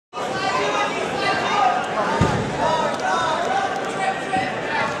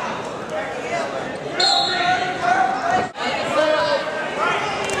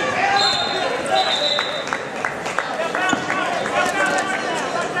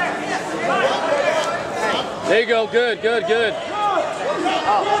There you go. Good, good, good.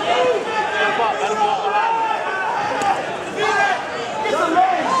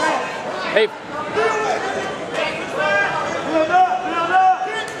 Hey.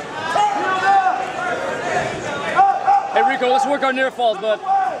 Hey, Rico, let's work our near falls, bud.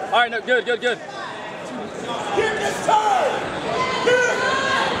 All right, no, good, good, good.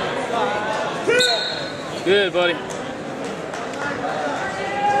 Good, buddy.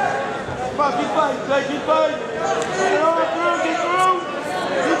 I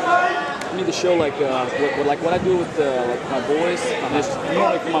need to show like what I do with like my boys. I'm just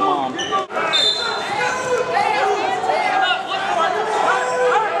normally for my mom.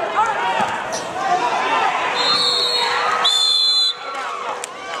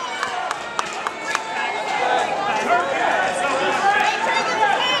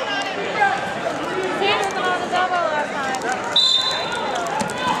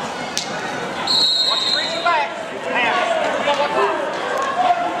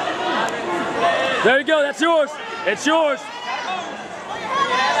 There you go, that's yours. It's yours.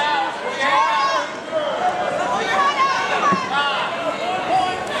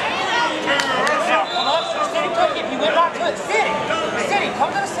 If you went back to it, sit him. Come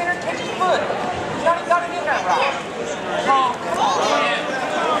to the center and catch his foot. You got to get that right. Come on.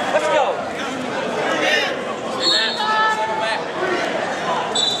 Let's go.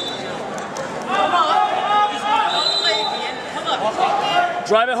 Come on.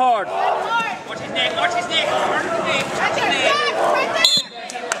 Drive it hard. Watch his neck, watch his neck. Watch his neck. Watch his neck. Right there.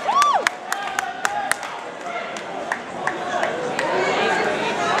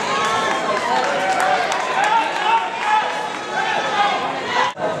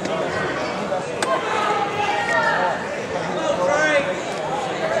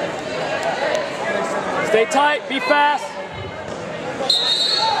 Stay tight, be fast.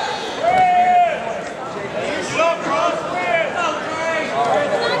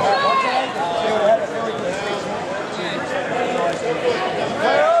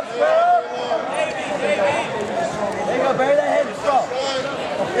 There you go, bury that head and stop.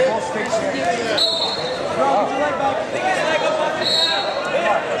 Ball straight there. Get your leg back. Pick his leg up off the ground.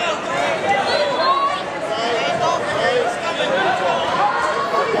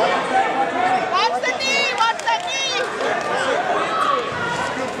 Watch the knee, watch that knee.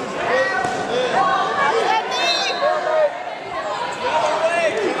 Watch that knee.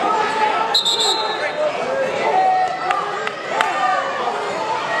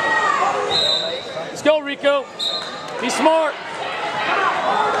 Let's go, Rico. Be smart.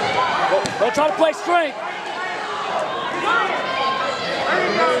 Don't try to play strength.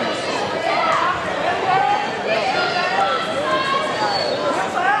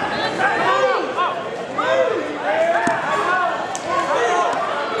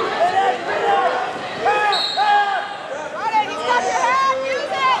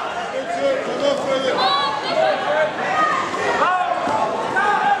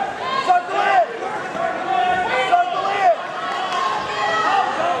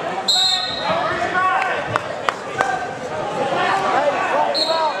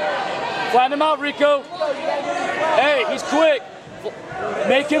 Flatten him out, Rico. Hey, he's quick.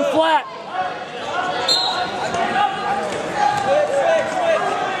 Make him flat.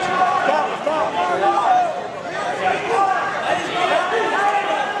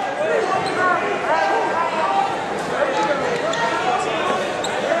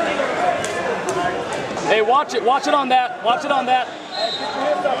 Hey, watch it. Watch it on that. Watch it on that.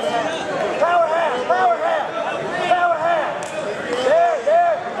 Power half, power half, power half.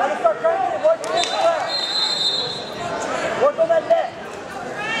 There. Now let's start cranking it. Work your hips flat. Work on that neck.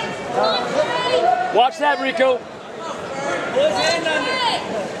 Watch that, Rico. Pull his hand under.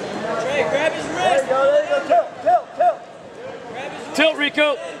 Trey, grab his wrist. There you go. Tilt. Grab his wrist. Tilt,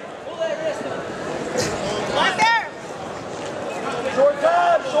 Rico. Pull that wrist up. Right there. Short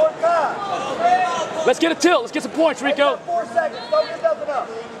time. Let's get a tilt. Let's get some points, Rico. 4 seconds. Don't get nothing up.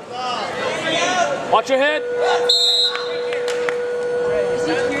 Watch your head. Is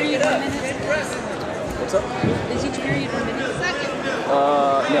each period 1 minute? What's up? Is each period 1 minute?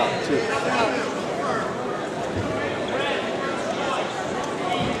 No, 2.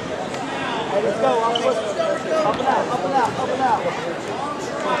 Hey, let's go. Up and out.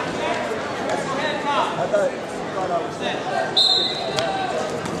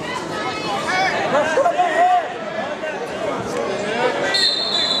 Let's go ahead.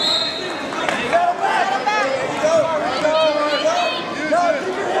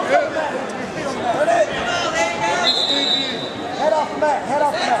 Head off the mat.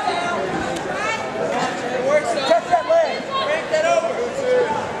 Catch that leg. Break that over.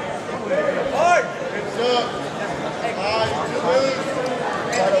 Hard.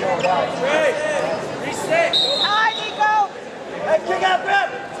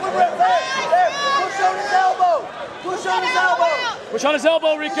 Push on his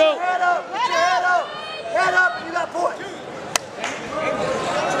elbow, Rico. Head up, put your head up. Head up, and you got points.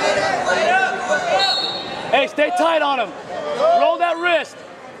 Hey, stay tight on him. Roll that wrist.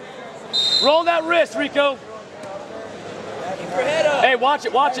 Roll that wrist, Rico. Hey, watch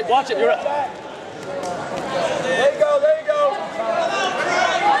it, watch it, watch it. You're There you go, there you go.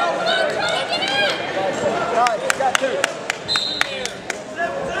 Nice, you got two.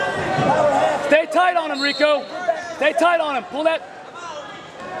 Stay tight on him, Rico. Stay tight on him. Pull that.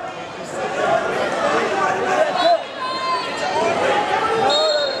 There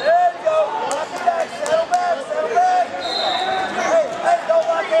you go. Settle back, settle back. Hey, don't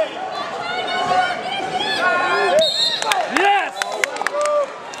lock in. Yes!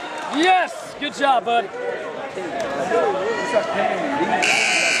 Yes! Good job, bud.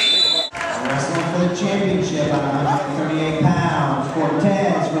 Wrestling for the championship at 138 pounds,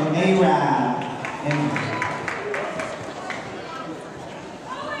 Cortez from A-Rab,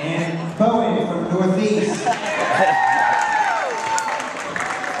 and Bowen from Northeast.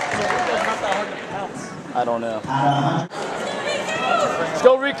 I don't know. Out of 100. Let's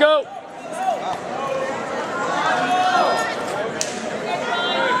go, Rico.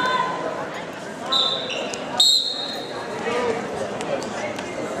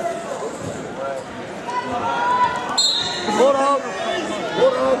 Bulldog.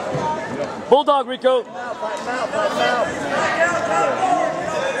 Bulldog. Bulldog, Rico. Fight him out, fight him out.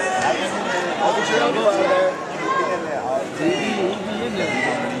 I'll get your elbow out of there.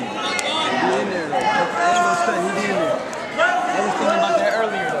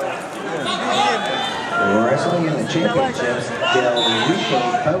 Wrestling in the championships, Del Rico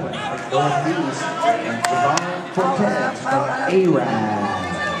Bowen from Northeast, and McGavockHS from A-Rab.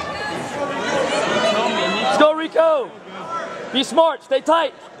 Let's go, Rico. Be smart. Stay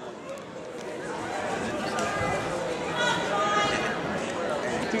tight.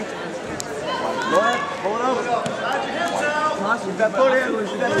 Go ahead, pull it over. Get that foot in,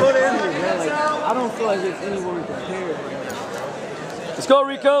 get that foot in. I don't feel like it's anyone compared. Let's go,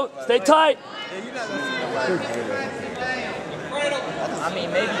 Rico. Stay tight. I mean,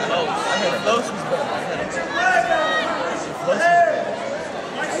 maybe close. I mean, close was better.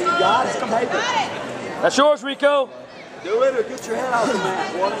 You got it, take it. That's yours, Rico. Do it or get your head off the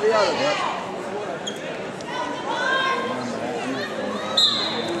mat, one or the other.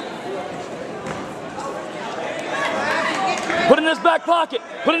 Put it in his back pocket.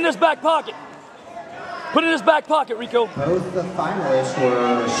 Put it in his back pocket. Put it in his back pocket, Rico. Both the finalists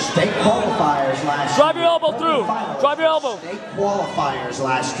were state qualifiers last Drive year. your elbow through. Drive your elbow. State qualifiers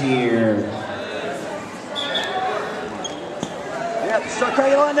last year. Yeah, start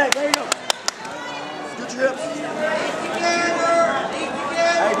cranking on that neck. There you go. Scoot your hips.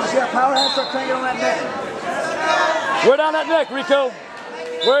 Hey, just got power hand, start cranking on that neck. Wear down that neck, Rico.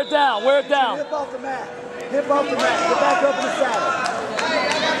 Wear it down. Wear it down. Hip off the mat. Hip off the mat. Get back up in the saddle.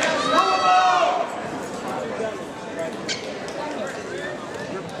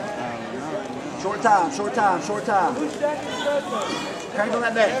 Short time, short time, short time. Crank on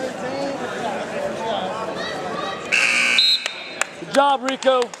that neck. Good job,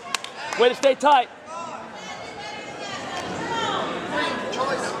 Rico. Way to stay tight.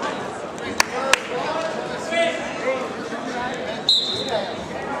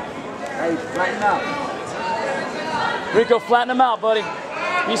 Hey, flatten him out. Rico, flatten him out, buddy.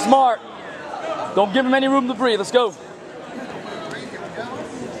 Be smart. Don't give him any room to breathe. Let's go.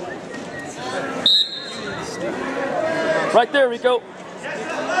 Right there, Rico. 5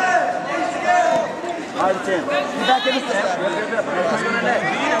 to 10. Get back in the step. Crank on that neck.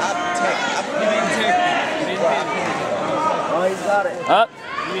 Oh, he's got it. Up.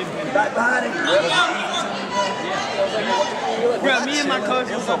 Back behind him. Bro, me and my coach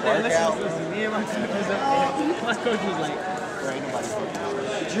was up there. Listen. Me and my coach was up there. My coach was like, bro, ain't nobody.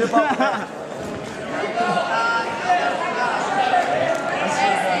 Get your hip off the mat.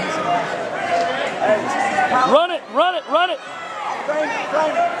 Run it, run it, run it. Frame it,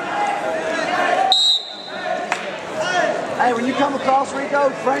 frame it. Hey, when you come across Rico,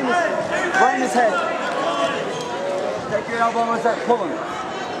 frame his head. Take your elbow and start pulling it.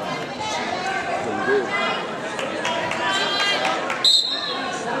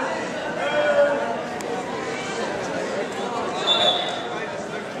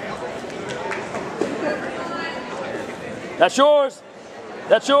 That's yours.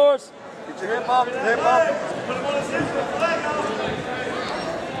 That's yours. Get your hip up, hip up.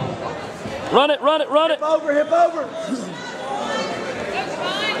 Run it, run it, run it. Hip over, hip over.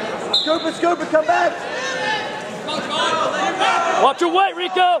 Scoop it, come back. Watch your weight,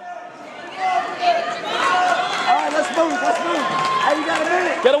 Rico. All right, let's move, let's move. Hey, you got a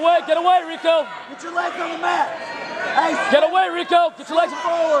minute. Get away, Rico. Get your legs on the mat. Hey, Get away, Rico. Get your legs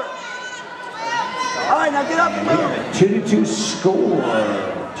forward. All right, now get up and move. 2-2 score.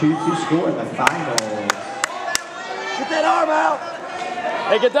 2-2 score in the finals. Get that arm out.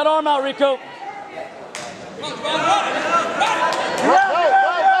 Hey, get that arm out, Rico. Go,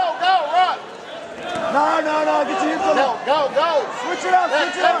 run. No, get your hips on it. Go. Switch it up,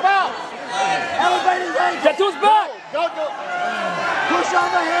 switch it up. Elevate his legs. Get to his back. Go. Push on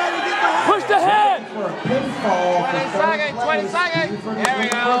the head and get behind. Push the head. For a pinfall for 20 seconds. There we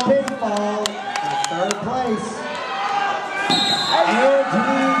go. For a pinfall in third place. And he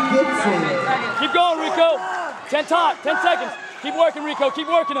gets it. Keep going, Rico. 10 seconds. Keep working, Rico. Keep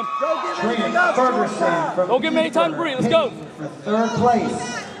working him. Trent Ferguson from Don't give him any time to breathe. Let's go. For third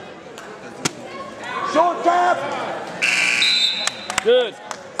place. Short tap. Good.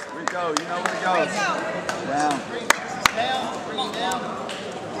 Rico, you know where it goes. Down. Bring it down.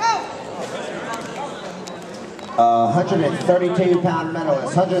 132-pound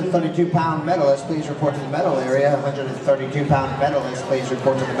medalist. 132-pound medalist, please report to the medal area. 132-pound medalist, please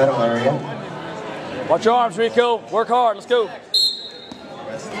report to the medal area. Watch your arms, Rico. Work hard. Let's go. No.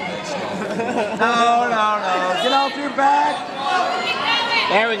 Get off your back.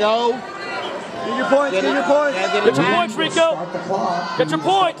 There we go. Get your points, get your points. Get your points, Rico. Start the clock. Get your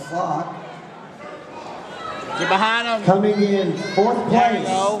points. Start the clock. Get behind him. Coming in fourth place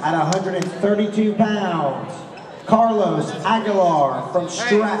at 132 pounds, Carlos Aguilar from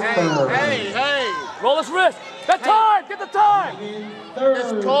Stratford. Hey. Roll his wrist. Get time. Get the time. This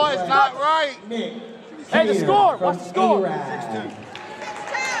score is not right. Nick Hey, the score. from Watch the score. A-Rad.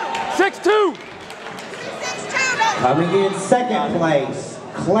 6-2. Coming in second place,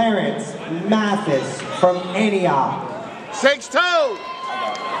 Clarence Mathis from Antioch. 6-2.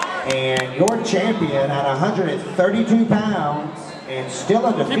 And your champion at 132 pounds and still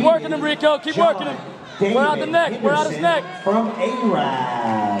undefeated. Keep working him, Rico. Keep working him. David Wear out the neck. Wear out his Henderson neck. From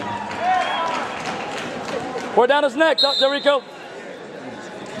A-Rad. Wear down his neck. There, Rico.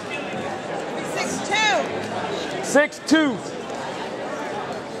 6-2.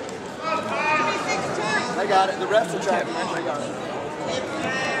 I got it. The refs are tracking. I got it.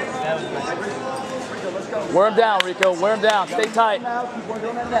 Wear him down, Rico. Wear him down. Stay tight. Now keep working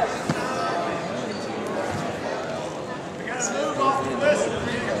on that neck.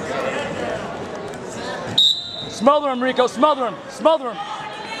 Smother him, Rico. Smother him. Smother him.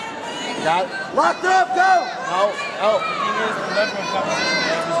 Got it. Locked up, go.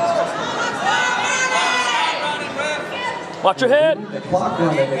 Watch your head. The clock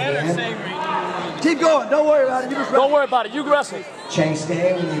running again. Keep going. Don't worry about it. You just Don't worry about it. You wrestle. Chase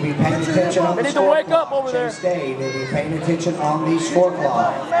Day, will you be paying attention on the They need to score wake clock? up over there. Chase Day, will you be paying attention on the score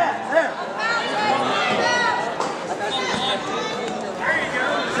clock? there.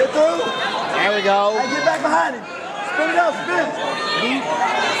 Sit through. There we go. Hey, get back behind him. Spin it out, spin.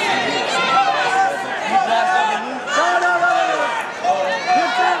 No.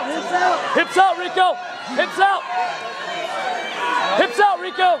 Hips out. Hips out, Rico. Hips out. Hips out,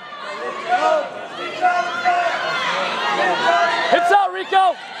 Rico. Hips out,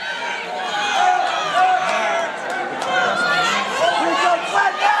 Rico.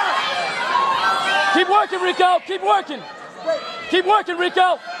 Keep working, Rico. Keep working. Keep working,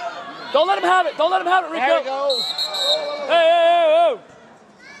 Rico. Don't let him have it. Don't let him have it, Rico. There we go. Hey.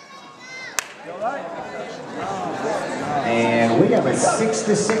 And we have a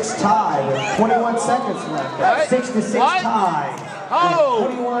 6-6 tie with 21 seconds left. What? 6-6 What? tie Oh.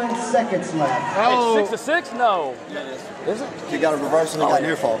 with 21 seconds left. Oh. Hey, 6-6? No. Is it? You got a reverse and you got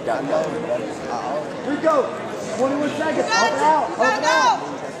near fall. Got it. Rico, 21 seconds. Open out. Open out.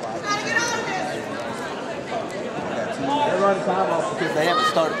 They're running time off because they haven't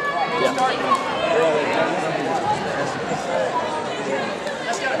started.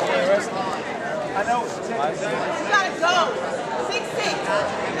 I know. You gotta go. 6-6.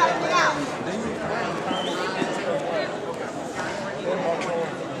 You gotta get out.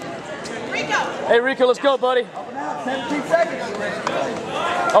 Rico. Hey, Rico, let's go, buddy. Up and out. 17 seconds.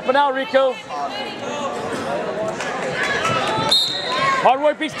 Up and out, Rico. Hard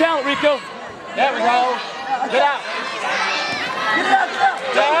work beats talent, Rico. There we go. Get out. Get it out.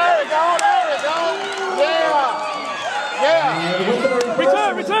 There we go. Yeah. And with the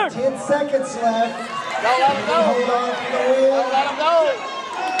reversal, Return. 10 seconds left. Don't let him go. Hold on to the wheel. Don't let him go.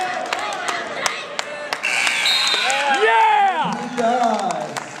 Yeah! He does.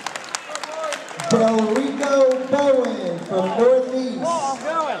 Del Rico Bowen from Northeast,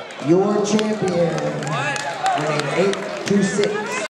 your champion, winning 8-6.